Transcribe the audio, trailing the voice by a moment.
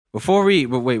Before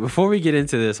we get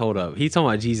into this, hold up. He's talking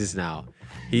about Jesus now.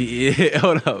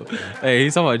 Hold up. Hey,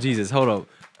 he's talking about Jesus. Hold up.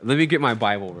 Let me get my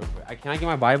Bible real quick. Can I get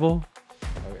my Bible?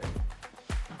 Okay.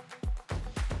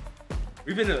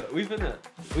 We've been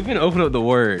opening up the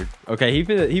Word. Okay, he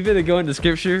been go into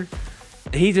Scripture.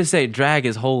 He just say drag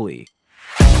is holy.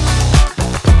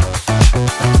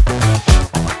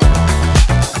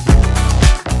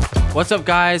 What's up,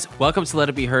 guys? Welcome to Let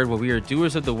It Be Heard, where we are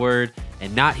doers of the word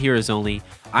and not hearers only.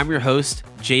 I'm your host,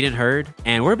 Jaden Hurd,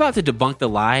 and we're about to debunk the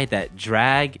lie that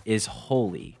drag is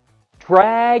holy.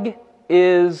 Drag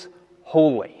is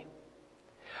holy.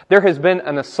 There has been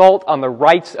an assault on the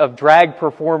rights of drag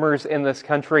performers in this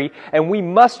country, and we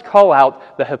must call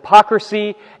out the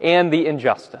hypocrisy and the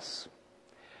injustice.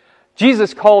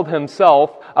 Jesus called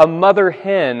himself a mother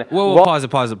hen. Whoa, pause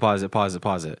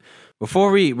it.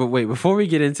 Before we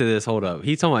get into this, hold up.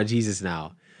 He's talking about Jesus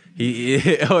now.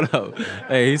 Hold up.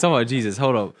 Hey, he's talking about Jesus.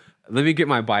 Hold up. Let me get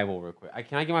my Bible real quick.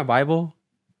 Can I get my Bible?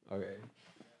 Okay.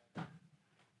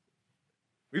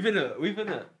 We've been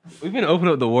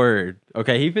opening up the Word.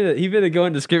 Okay, he been go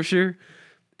into Scripture.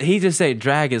 He just say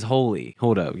drag is holy.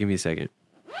 Hold up. Give me a second.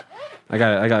 I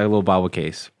got a little Bible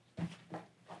case.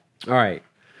 All right.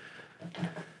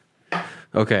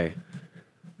 Okay.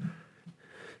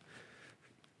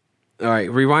 All right,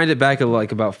 rewind it back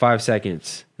like about 5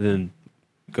 seconds, then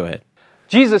go ahead.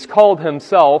 Jesus called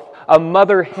himself a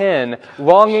mother hen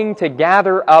longing to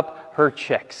gather up her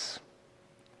chicks.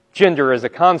 Gender is a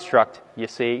construct, you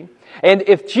see. And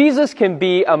if Jesus can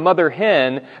be a mother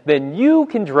hen, then you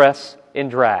can dress in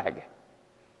drag.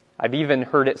 I've even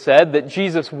heard it said that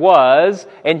Jesus was,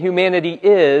 and humanity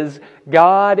is,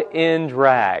 God in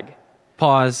drag.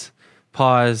 Pause.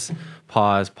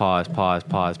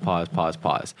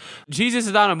 Jesus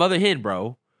is not a mother hen,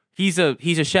 bro. He's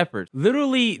a shepherd.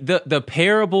 Literally, the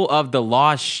parable of the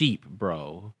lost sheep,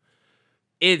 bro.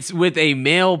 It's with a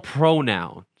male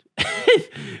pronoun.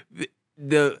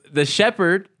 the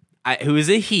shepherd, who is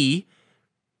a he,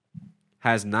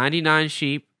 has 99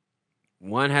 sheep.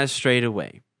 One has strayed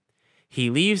away. He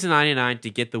leaves the 99 to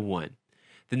get the one.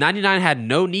 The 99 had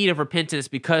no need of repentance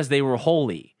because they were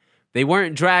holy. They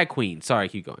weren't drag queens. Sorry,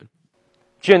 keep going.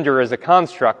 Gender is a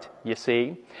construct, you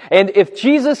see. And if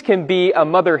Jesus can be a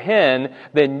mother hen,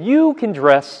 then you can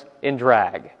dress in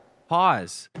drag.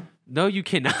 Pause. No, you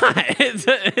cannot.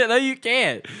 No, you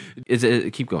can't.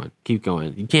 Keep going.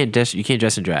 You can't dress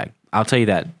in drag. I'll tell you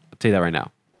that. Right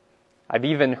now. I've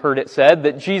even heard it said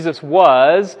that Jesus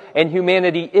was, and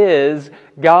humanity is,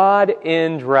 God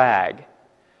in drag.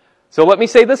 So let me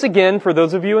say this again for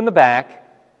those of you in the back.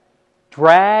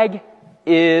 Drag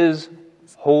is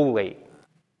holy.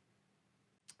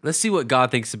 Let's see what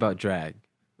God thinks about drag.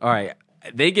 All right.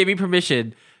 They gave me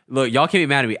permission. Look, y'all can't be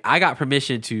mad at me. I got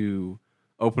permission to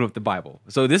open up the Bible.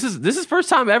 So this is first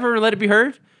time ever Let It Be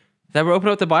Heard that we're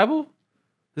opening up the Bible.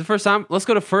 This is the first time. Let's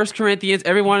go to 1 Corinthians.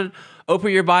 Everyone,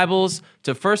 open your Bibles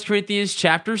to 1 Corinthians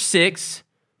chapter 6.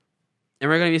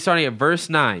 And we're going to be starting at verse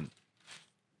 9.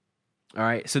 All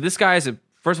right. So this guy is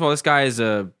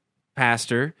a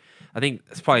pastor. I think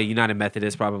it's probably United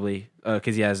Methodist, probably,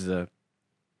 because he has the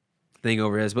thing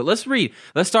over his. But let's read.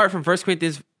 Let's start from 1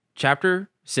 Corinthians chapter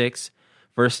 6,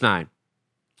 verse 9.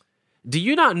 Do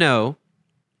you not know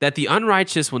that the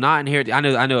unrighteous will not inherit? I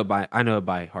know it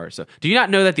by heart. So, do you not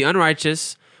know that the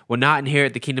unrighteous will not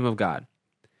inherit the kingdom of God?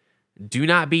 Do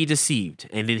not be deceived.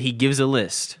 And then he gives a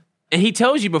list, and he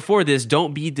tells you before this,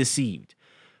 don't be deceived.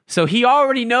 So he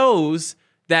already knows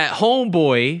that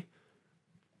homeboy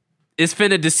is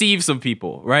finna deceive some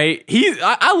people, right?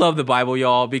 I love the Bible,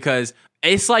 y'all, because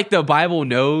it's like the Bible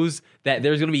knows that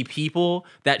there's gonna be people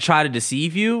that try to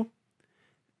deceive you,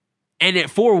 and it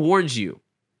forewarns you.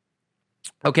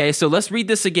 Okay, so let's read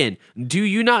this again. Do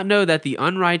you not know that the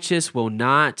unrighteous will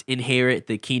not inherit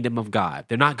the kingdom of God?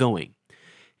 They're not going.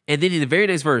 And then in the very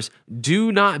next verse,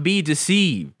 do not be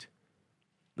deceived.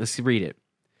 Let's read it.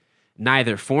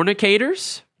 Neither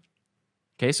fornicators,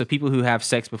 okay, so people who have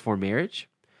sex before marriage,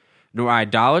 nor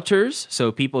idolaters,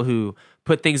 so people who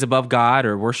put things above God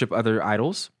or worship other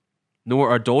idols,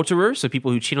 nor adulterers, so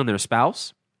people who cheat on their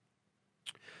spouse,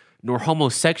 nor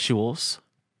homosexuals,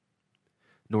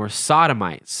 nor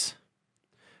sodomites,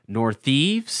 nor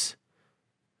thieves,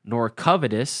 nor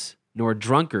covetous, nor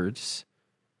drunkards,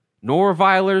 nor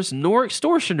revilers, nor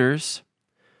extortioners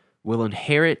will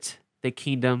inherit the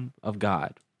kingdom of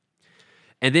God.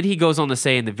 And then he goes on to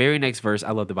say in the very next verse,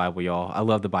 I love the Bible, y'all. I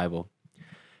love the Bible.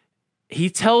 He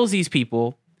tells these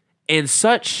people, and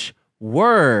such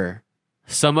were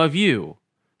some of you.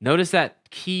 Notice that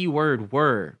key word,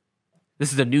 were.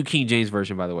 This is the New King James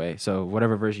Version, by the way, so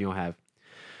whatever version you don't have.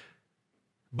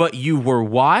 but you were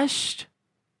washed,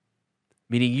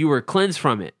 meaning you were cleansed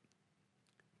from it,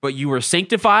 but you were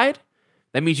sanctified,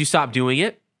 that means you stopped doing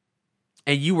it,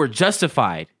 and you were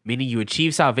justified, meaning you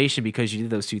achieved salvation because you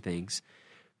did those two things,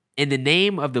 in the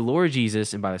name of the Lord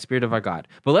Jesus and by the Spirit of our God.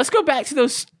 But let's go back to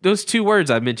those two words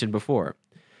I mentioned before.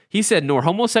 He said, nor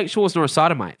homosexuals nor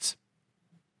sodomites.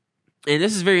 And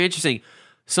this is very interesting.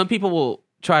 Some people will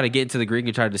try to get into the Greek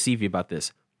and try to deceive you about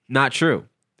this. Not true.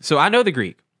 So I know the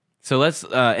Greek. So let's,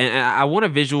 and I want a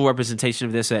visual representation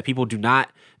of this so that people do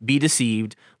not be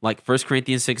deceived, like 1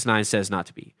 Corinthians 6:9 says not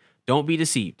to be. Don't be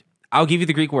deceived. I'll give you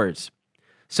the Greek words.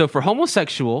 So for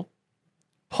homosexual,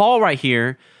 Paul right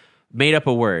here made up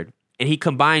a word, and he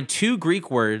combined two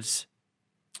Greek words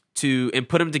and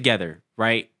put them together,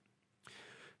 right?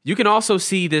 You can also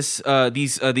see these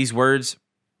words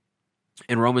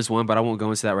in Romans 1, but I won't go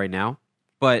into that right now.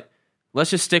 But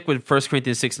let's just stick with 1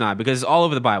 Corinthians 6:9 because it's all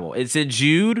over the Bible. It's in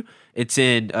Jude. It's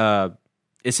in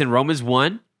Romans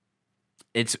 1.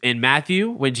 It's in Matthew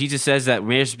when Jesus says that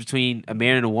marriage is between a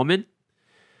man and a woman.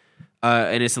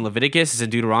 And it's in Leviticus. It's in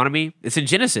Deuteronomy. It's in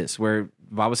Genesis where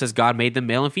the Bible says God made them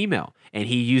male and female, and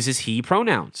he uses he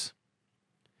pronouns.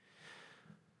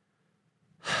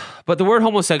 But the word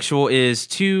homosexual is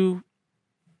two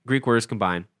Greek words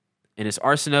combined, and it's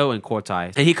arseno and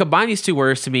kortai. And he combined these two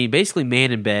words to mean basically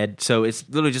man in bed. So it's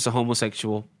literally just a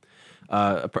homosexual,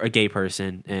 a gay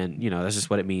person, and that's just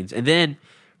what it means. And then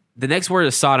the next word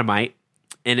is sodomite,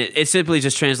 and it's simply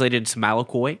just translated to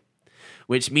malakoi,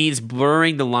 which means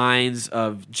blurring the lines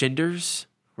of genders,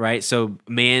 right? So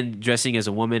man dressing as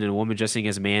a woman and a woman dressing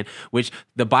as a man, which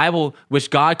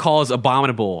God calls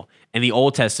abominable in the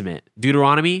Old Testament.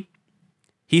 Deuteronomy,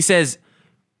 he says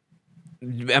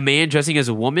a man dressing as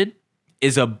a woman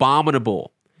is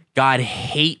abominable. God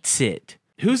hates it.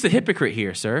 Who's the hypocrite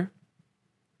here, sir?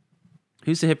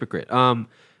 Who's the hypocrite? And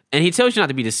he tells you not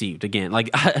to be deceived. Again, like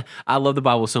I love the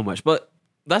Bible so much, but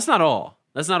that's not all.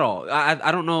 That's not all.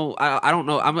 I don't know. I don't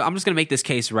know. I'm just going to make this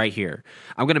case right here.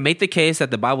 I'm going to make the case that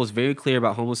the Bible is very clear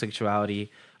about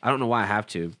homosexuality. I don't know why I have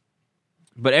to.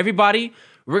 But everybody,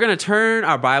 we're going to turn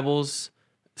our Bibles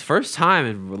first time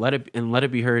and let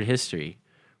it be heard history.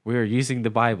 We are using the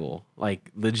Bible, like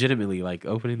legitimately, like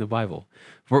opening the Bible.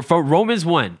 For Romans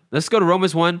 1. Let's go to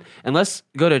Romans 1 and let's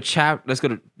go to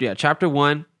chapter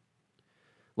 1.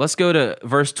 Let's go to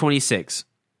verse 26.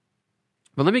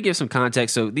 But let me give some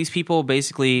context. So these people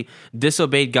basically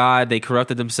disobeyed God. They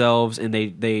corrupted themselves, and they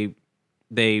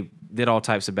did all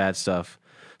types of bad stuff,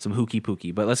 some hooky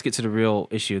pooky. But let's get to the real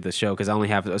issue of the show because I only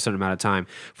have a certain amount of time.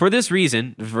 For this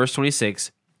reason, verse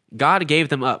 26, God gave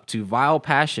them up to vile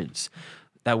passions.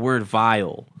 That word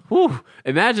vile. Whew.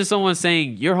 Imagine someone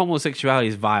saying your homosexuality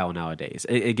is vile nowadays.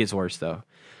 It gets worse though.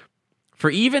 For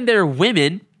even their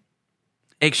women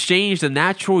exchanged the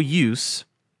natural use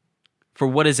for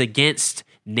what is against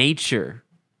nature.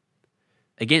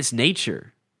 Against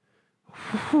nature.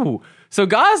 Whew. So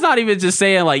God's not even just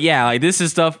saying like, yeah, like this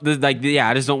is stuff,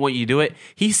 I just don't want you to do it.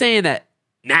 He's saying that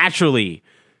naturally,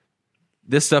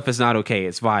 this stuff is not okay.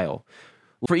 It's vile.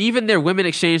 For even their women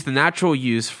exchanged the natural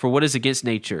use for what is against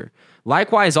nature.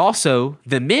 Likewise also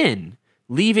the men,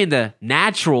 leaving the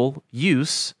natural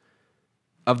use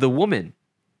of the woman,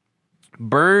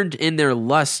 burned in their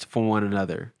lust for one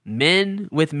another, men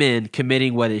with men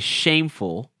committing what is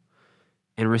shameful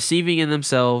and receiving in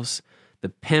themselves the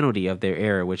penalty of their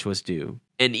error which was due.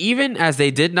 And even as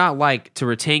they did not like to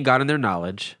retain God in their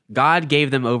knowledge, God gave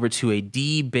them over to a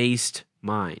debased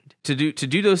mind to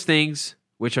do those things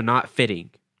which are not fitting,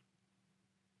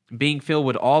 being filled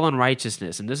with all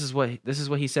unrighteousness. And this is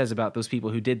what he says about those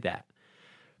people who did that.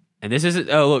 And this isn't.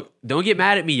 Oh, look! Don't get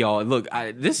mad at me, y'all. Look,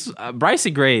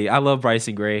 Bryson Gray. I love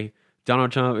Bryson Gray.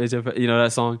 Donald Trump is, that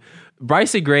song.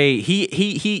 Bryson Gray.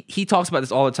 He talks about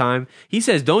this all the time. He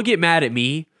says, "Don't get mad at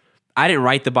me. I didn't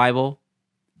write the Bible.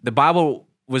 The Bible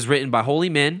was written by holy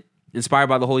men, inspired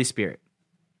by the Holy Spirit.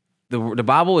 The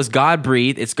Bible is God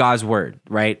breathed. It's God's word,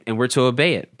 right? And we're to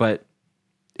obey it. But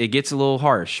it gets a little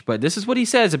harsh. But this is what he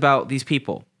says about these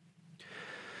people: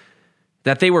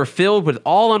 that they were filled with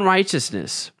all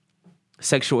unrighteousness,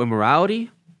 sexual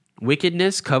immorality,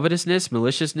 wickedness, covetousness,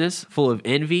 maliciousness, full of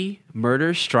envy,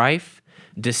 murder, strife,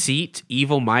 deceit,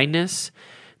 evil-mindedness.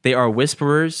 They are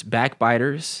whisperers,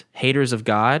 backbiters, haters of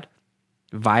God,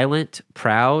 violent,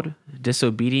 proud,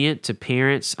 disobedient to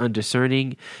parents,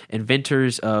 undiscerning,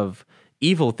 inventors of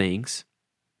evil things,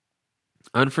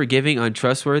 unforgiving,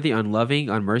 untrustworthy, unloving,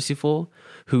 unmerciful,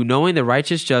 who knowing the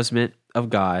righteous judgment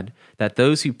of God, that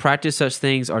those who practice such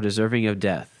things are deserving of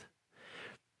death."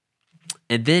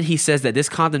 And then he says that this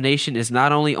condemnation is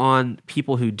not only on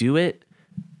people who do it,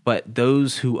 but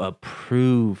those who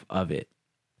approve of it.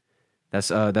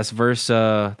 That's verse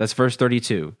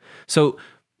 32. So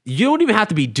you don't even have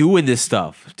to be doing this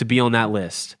stuff to be on that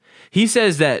list. He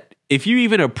says that if you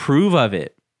even approve of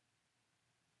it,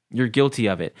 you're guilty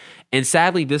of it. And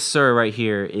sadly, this sir right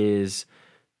here is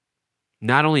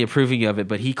not only approving of it,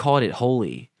 but he called it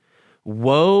holy.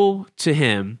 Woe to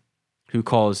him who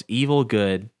calls evil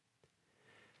good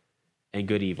and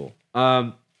good evil.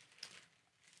 I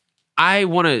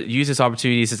want to use this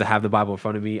opportunity since I have the Bible in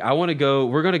front of me.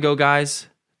 We're going to go, guys.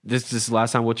 This is the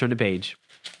last time we'll turn the page.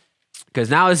 Because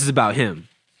now this is about him.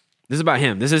 This is about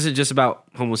him. This isn't just about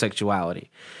homosexuality.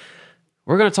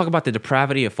 We're going to talk about the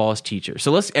depravity of false teachers.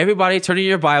 So let's, everybody, turn in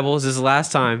your Bibles. This is the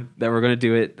last time that we're going to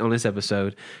do it on this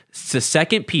episode. It's to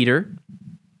 2 Peter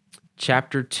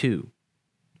chapter 2.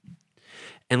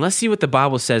 And let's see what the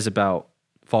Bible says about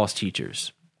false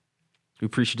teachers who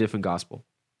preach a different gospel.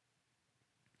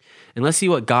 And let's see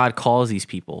what God calls these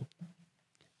people.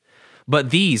 But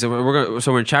these, so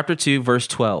we're in chapter 2, verse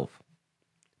 12.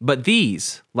 But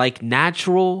these, like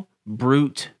natural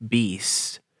brute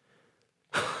beasts.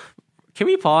 Can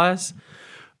we pause?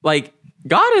 Like,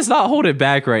 God is not holding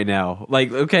back right now.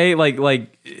 Like, okay,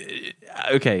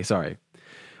 okay, sorry.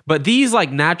 But these,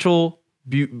 like natural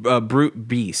brute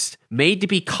beasts, made to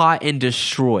be caught and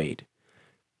destroyed,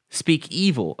 speak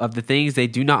evil of the things they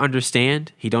do not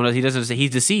understand. He doesn't understand.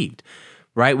 He's deceived,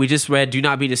 right? We just read, do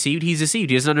not be deceived. He's deceived.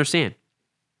 He doesn't understand.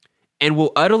 And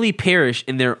will utterly perish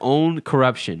in their own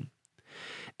corruption,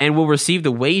 and will receive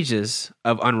the wages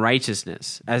of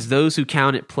unrighteousness as those who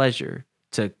count it pleasure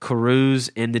to carouse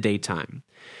in the daytime.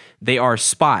 They are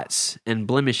spots and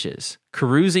blemishes,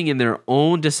 carousing in their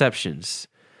own deceptions,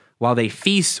 while they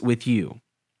feast with you,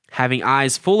 having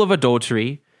eyes full of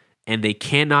adultery, and they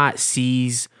cannot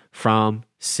cease from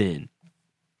sin.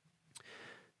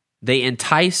 They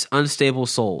entice unstable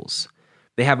souls.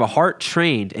 They have a heart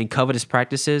trained in covetous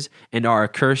practices and are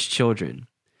accursed children.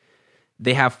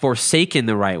 They have forsaken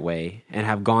the right way and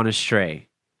have gone astray,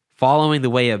 following the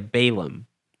way of Balaam,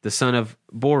 the son of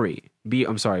Bor,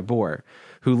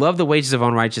 who loved the wages of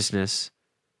unrighteousness,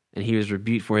 and he was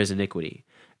rebuked for his iniquity.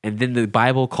 And then the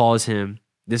Bible calls him,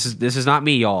 this is not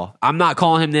me, y'all. I'm not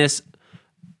calling him this.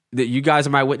 That you guys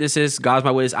are my witnesses. God's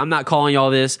my witness. I'm not calling y'all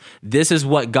this. This is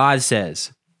what God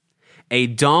says. A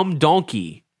dumb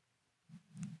donkey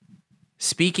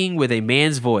speaking with a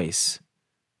man's voice,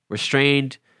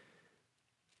 restrained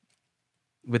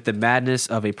with the madness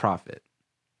of a prophet.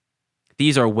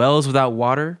 These are wells without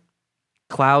water,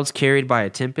 clouds carried by a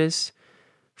tempest,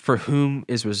 for whom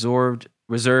is reserved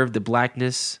the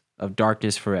blackness of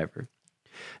darkness forever.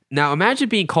 Now imagine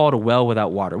being called a well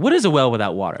without water. What is a well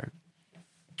without water?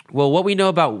 Well, what we know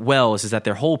about wells is that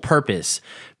their whole purpose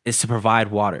is to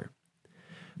provide water.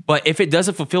 But if it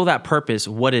doesn't fulfill that purpose,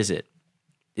 what is it?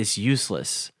 It's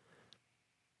useless.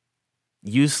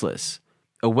 Useless.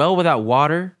 A well without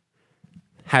water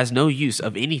has no use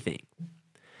of anything.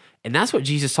 And that's what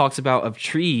Jesus talks about of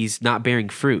trees not bearing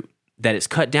fruit, that it's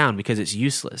cut down because it's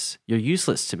useless. You're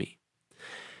useless to me.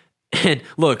 And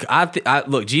look,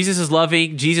 look, Jesus is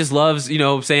loving. Jesus loves,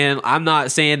 I'm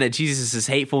not saying that Jesus is this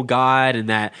hateful God and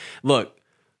that, look,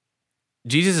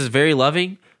 Jesus is very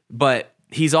loving, but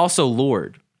he's also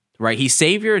Lord, right? He's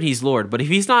Savior and he's Lord. But if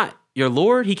he's not your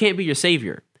Lord, he can't be your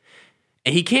Savior.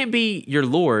 And he can't be your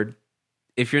Lord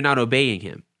if you're not obeying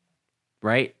him,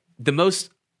 right? The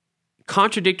most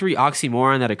contradictory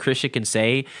oxymoron that a Christian can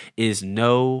say is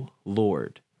no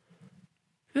Lord.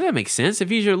 Does that make sense? If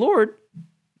he's your Lord,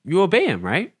 you obey him,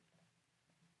 right?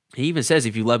 He even says,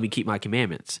 if you love me, keep my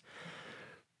commandments.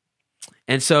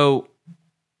 And so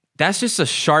that's just a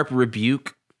sharp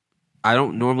rebuke. I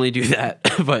don't normally do that,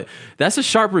 but that's a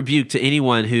sharp rebuke to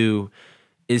anyone who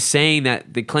is saying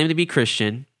that they claim to be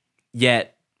Christian,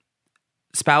 yet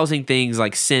espousing things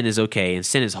like sin is okay and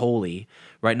sin is holy,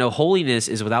 right? No, holiness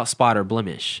is without spot or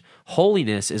blemish.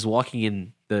 Holiness is walking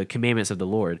in the commandments of the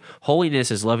Lord. Holiness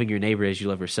is loving your neighbor as you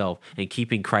love yourself and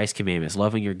keeping Christ's commandments,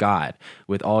 loving your God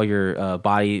with all your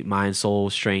body, mind, soul,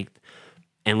 strength,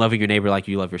 and loving your neighbor like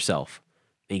you love yourself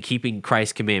and keeping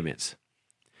Christ's commandments,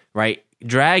 right?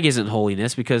 Drag isn't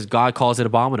holiness because God calls it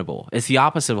abominable. It's the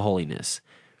opposite of holiness.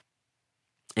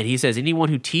 And he says anyone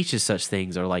who teaches such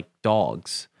things are like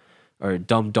dogs or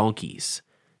dumb donkeys,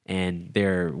 and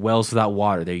they're wells without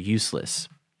water. They're useless.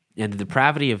 And the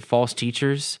depravity of false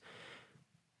teachers,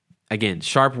 again,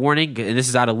 sharp warning, and this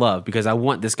is out of love because I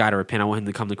want this guy to repent. I want him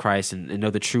to come to Christ and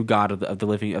know the true God of the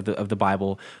living of the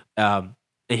Bible. And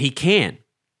he can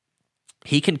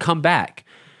come back,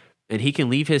 and he can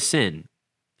leave his sin.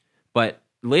 But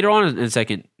later on in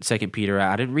Second Peter,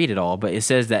 I didn't read it all, but it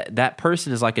says that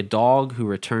person is like a dog who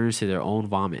returns to their own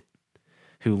vomit,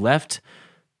 who left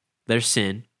their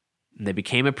sin, and they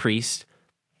became a priest,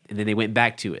 and then they went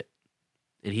back to it.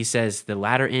 And he says the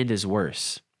latter end is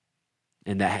worse,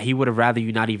 and that he would have rather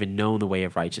you not even known the way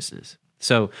of righteousness.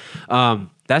 So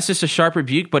that's just a sharp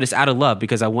rebuke, but it's out of love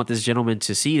because I want this gentleman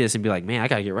to see this and be like, man, I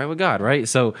got to get right with God, right?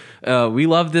 So we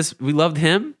love this. We loved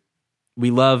him. We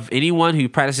love anyone who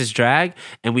practices drag,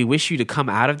 and we wish you to come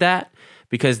out of that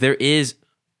because there is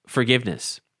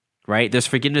forgiveness, right? There's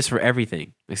forgiveness for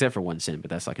everything except for one sin, but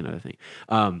that's like another thing.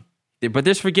 But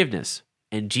there's forgiveness,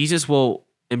 and Jesus will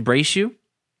embrace you.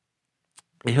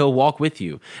 And he'll walk with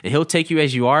you, and he'll take you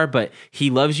as you are, but he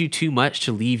loves you too much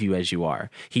to leave you as you are.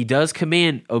 He does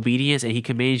command obedience, and he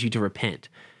commands you to repent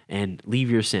and leave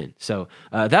your sin. So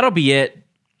that'll be it.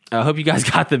 I hope you guys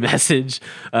got the message.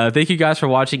 Thank you guys for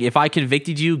watching. If I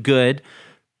convicted you, good.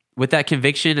 With that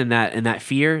conviction and that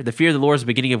fear, the fear of the Lord is the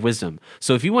beginning of wisdom.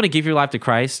 So if you want to give your life to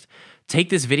Christ, take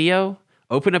this video,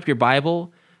 open up your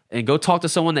Bible, and go talk to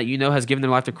someone that you know has given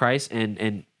their life to Christ,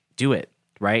 and do it,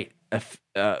 right?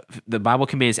 The Bible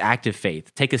commands active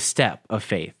faith. Take a step of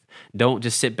faith. Don't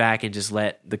just sit back and just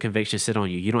let the conviction sit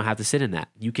on you. You don't have to sit in that.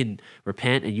 You can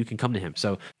repent and you can come to him.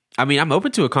 So, I mean, I'm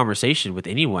open to a conversation with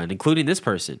anyone, including this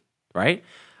person, right?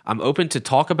 I'm open to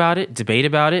talk about it, debate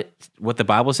about it, what the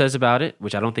Bible says about it,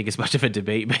 which I don't think is much of a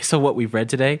debate based on what we've read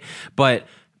today. But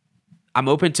I'm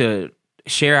open to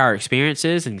share our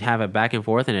experiences and have a back and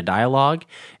forth and a dialogue.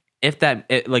 If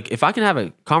I can have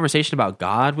a conversation about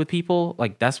God with people,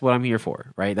 like that's what I'm here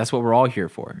for, right? That's what we're all here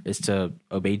for, is to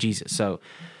obey Jesus. So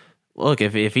look,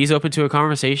 if he's open to a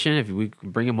conversation, if we can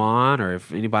bring him on, or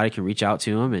if anybody can reach out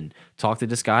to him and talk to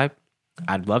this guy,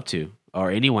 I'd love to,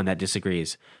 or anyone that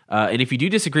disagrees. And if you do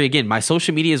disagree, again, my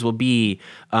social medias will be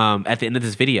at the end of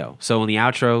this video. So in the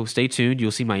outro, stay tuned. You'll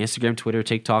see my Instagram, Twitter,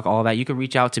 TikTok, all that. You can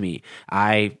reach out to me.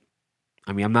 I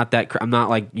mean, I'm not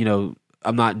like,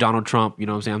 I'm not Donald Trump, you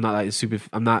know what I'm saying?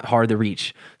 I'm not hard to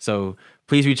reach. So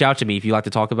please reach out to me if you'd like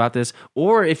to talk about this,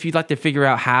 or if you'd like to figure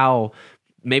out how,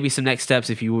 maybe some next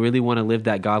steps, if you really want to live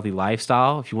that godly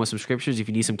lifestyle, if you want some scriptures, if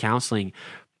you need some counseling.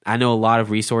 I know a lot of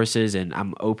resources, and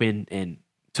I'm open and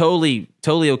totally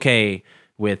okay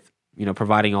with,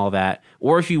 providing all that.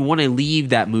 Or if you want to leave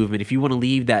that movement, if you want to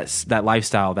leave that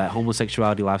lifestyle, that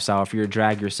homosexuality lifestyle, if you're a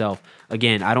drag yourself,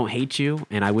 again, I don't hate you,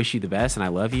 and I wish you the best, and I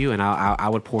love you, and I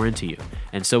would pour into you.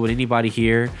 And so would anybody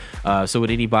here. So would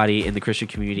anybody in the Christian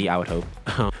community, I would hope.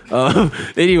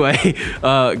 Anyway,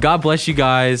 God bless you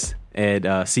guys,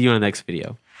 and see you on the next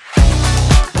video.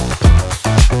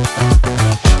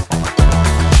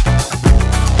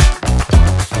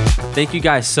 Thank you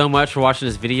guys so much for watching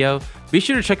this video. Be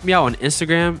sure to check me out on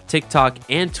Instagram, TikTok,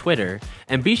 and Twitter.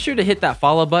 And be sure to hit that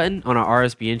follow button on our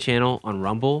RSBN channel on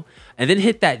Rumble. And then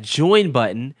hit that join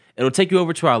button. It'll take you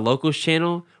over to our locals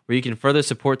channel where you can further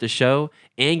support the show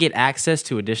and get access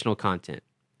to additional content.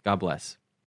 God bless.